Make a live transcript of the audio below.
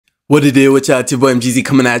What it is, what's y'all, it's your boy MGZ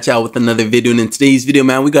coming at y'all with another video. And in today's video,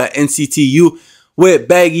 man, we got NCT with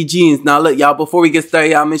baggy jeans. Now look, y'all, before we get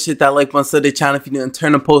started, y'all, make sure to hit that like button, sub the channel if you didn't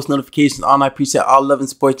turn on post notifications on. I appreciate all love and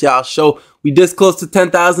support y'all show. We this close to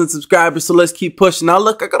 10,000 subscribers, so let's keep pushing. Now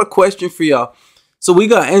look, I got a question for y'all. So we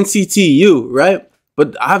got NCT right?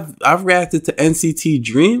 But I've reacted to NCT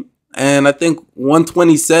Dream, and I think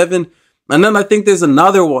 127, and then I think there's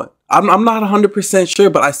another one. I'm not 100% sure,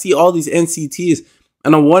 but I see all these NCTs.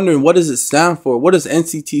 And I'm wondering, what does it stand for? What does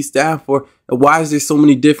NCT stand for? And why is there so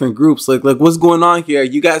many different groups? Like what's going on here?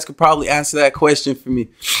 You guys could probably answer that question for me.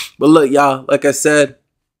 But look, y'all, like I said,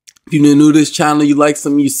 if you're new to this channel, you like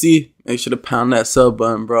something you see, make sure to pound that sub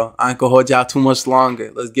button, bro. I ain't gonna hold y'all too much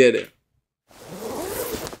longer. Let's get it.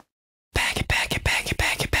 Baggy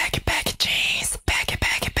jeans.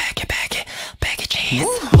 Baggy jeans.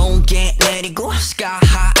 몽개 내리고 sky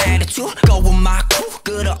high attitude. Go with my crew.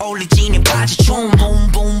 끌어올리지는 바지 좀 boom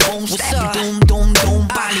boom boom. What's up? Doom doom doom.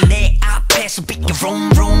 빨리 내 앞에서 비켜 vroom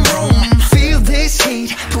vroom vroom. Feel this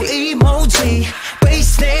heat. 그 emoji.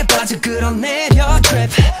 Bass 내 바지 끌어내려 drip.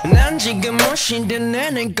 난 지금 멋인데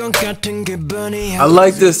내는 것 같은 기분이. I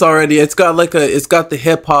like this already. It's got the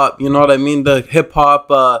hip hop. You know what I mean? The hip hop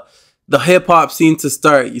scene to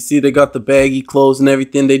start. You see, they got the baggy clothes and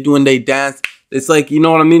everything. They doing they dance. It's like, you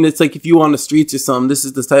know what I mean? It's like if you on the streets or something, this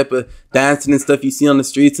is the type of dancing and stuff you see on the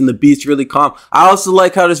streets, and the beat's really calm. I also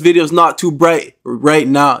like how this video is not too bright right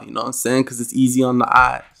now, you know what I'm saying? Because it's easy on the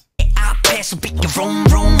eyes.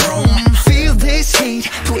 Feel this heat,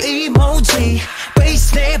 그 emoji.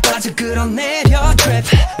 Bass 내 바지 끌어내려 drip.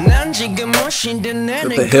 난 지금 멋인데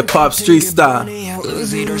내는 the hip hop street style.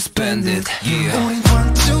 Lose it or spend it, yeah. 우린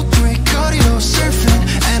 1, 2, 3 거리로 surfing.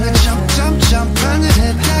 And I jump 하는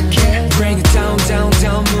힙하게. Bring it down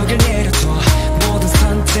무게 내려둬. 모든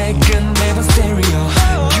선택은 매번 stereo.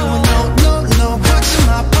 You know what's in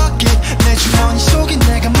my pocket. 내 주머니 속에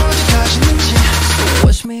내가 먼저 가지는지. So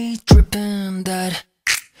watch me dripping that.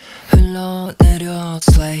 흘러내려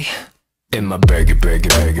slay. In my baggy jeans.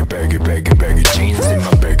 In my baggy jeans. In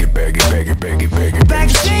my baggy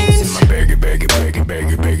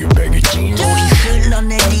jeans.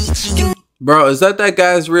 Bro, is that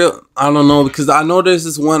guy's real? I don't know, because I know there's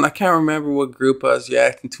this one, I can't remember what group I was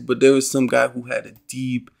reacting to, but there was some guy who had a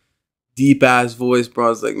deep ass voice, bro. I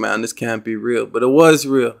was like, man, this can't be real. But it was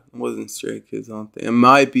real. It wasn't Stray Kids, I don't think. It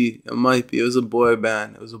might be. It was a boy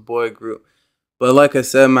band. It was a boy group. But like I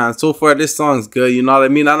said, man, so far this song's good, you know what I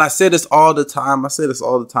mean? And I say this all the time. I say this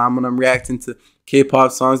all the time when I'm reacting to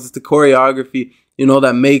K-pop songs. It's the choreography, you know,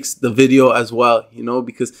 that makes the video as well, you know,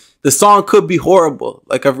 because the song could be horrible.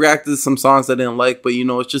 Like, I've reacted to some songs I didn't like, but, you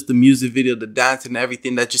know, it's just the music video, the dance and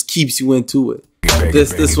everything that just keeps you into it.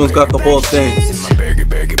 This one's got the whole thing.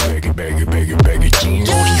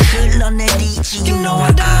 You know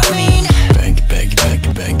what I mean? Baggy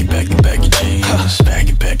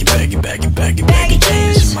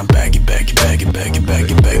jeans. My baggy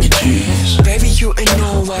jeans. Baby, you ain't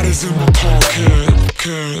know what is in my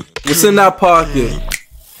pocket. What's in that pocket?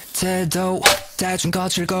 태도 대충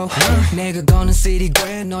거칠고 내가 거는 city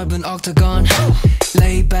꽤 넓은 octagon.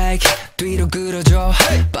 Lay back 뒤로 끌어줘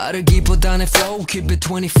빠르기보다는 flow keep it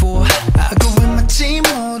 24. I go with my team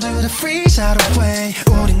모두 다 freeze out of way.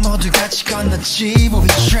 우린 모두 같이 건너지 we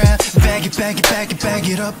trap. Bag it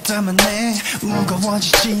up 담아내.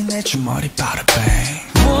 무거워지지 내 주머니 bada bang.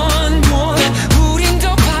 One more 우린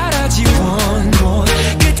더 바라지 one more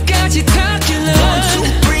끝까지 닿길래 1,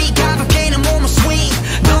 2, 3 가볍게는 몸을 swing.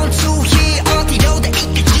 Don't you hear 어디로 다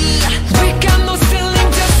이끌지. We got no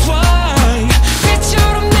ceiling that's why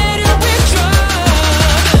빛처럼 내려 we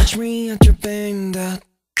drop. Watch me dripping that.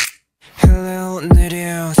 Hello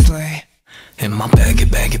내려 slay. In my baggy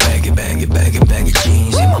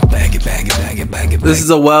jeans. In my baggy. This is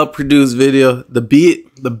a well-produced video. The beat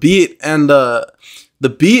and the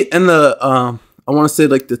I want to say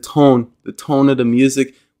like the tone of the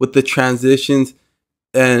music with the transitions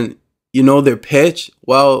and, you know, their pitch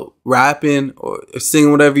while rapping or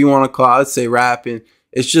singing, whatever you want to call it. I'd say rapping.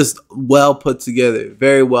 It's just well put together,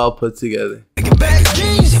 very well put together. Like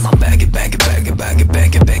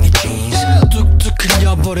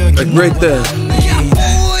right there.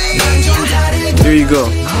 Here you go.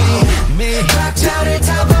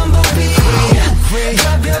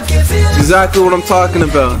 Exactly what I'm talking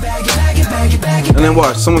about. And then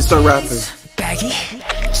watch, someone start rapping. Baggy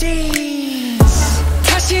jeans.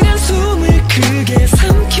 다시는 숨을 크게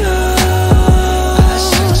삼켜.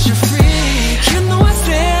 You know I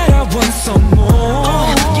said I want some more.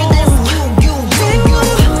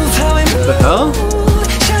 What the hell?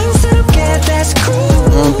 I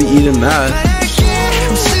won't be eating that.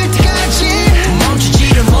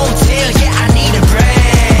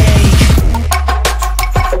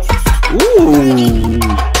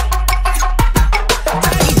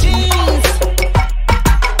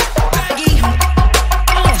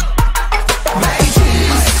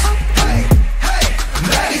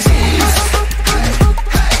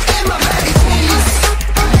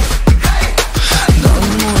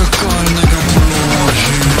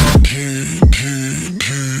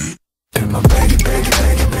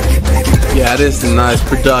 Nice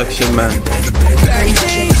production, man. Baggy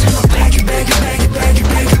jeans, baggy, baggy, baggy, baggy,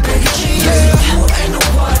 baggy, baggy jeans. Yeah, ain't no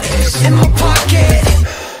what is in my pocket.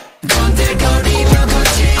 건들거리며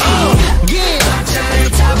걷지. Yeah,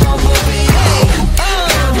 박자를 타고 moving.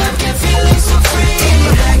 I'm like feeling so free.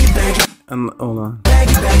 Baggy, baggy, Hold on.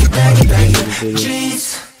 baggy, baggy, baggy, baggy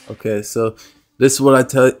jeans. Okay, so this is what I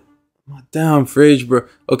tell you. Damn fridge, bro.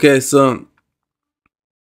 Okay, so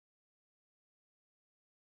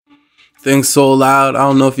things so loud. I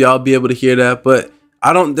don't know if y'all be able to hear that, but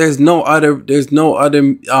I don't. There's no other.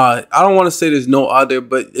 I don't want to say there's no other,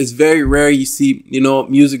 but it's very rare you see, you know,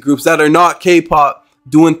 music groups that are not K-pop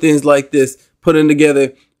doing things like this, putting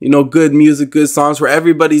together, you know, good music, good songs where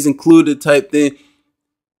everybody's included type thing.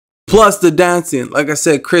 Plus the dancing. Like I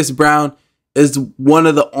said, Chris Brown is one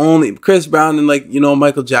of the only. Chris Brown and, like, you know,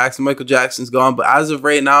 Michael Jackson. Michael Jackson's gone, but as of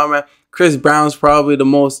right now, man, Chris Brown's probably the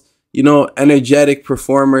most, you know, energetic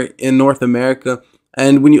performer in North America.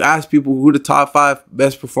 And when you ask people who the top 5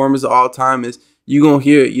 best performers of all time is, you gonna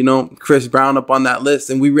hear, you know, Chris Brown up on that list.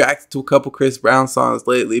 And we reacted to a couple Chris Brown songs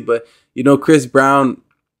lately, but, you know, Chris Brown,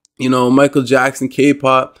 you know, Michael Jackson,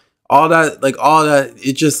 K-pop, all that,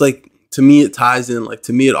 it just, like, to me it ties in. Like,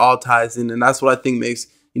 to me it all ties in, and that's what I think makes,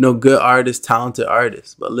 you know, good artists, talented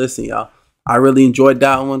artists. But listen, y'all, I really enjoyed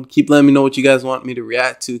that one. Keep letting me know what you guys want me to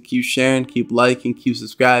react to. Keep sharing, keep liking, keep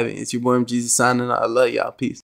subscribing. It's your boy MGZ signing out. I love y'all. Peace.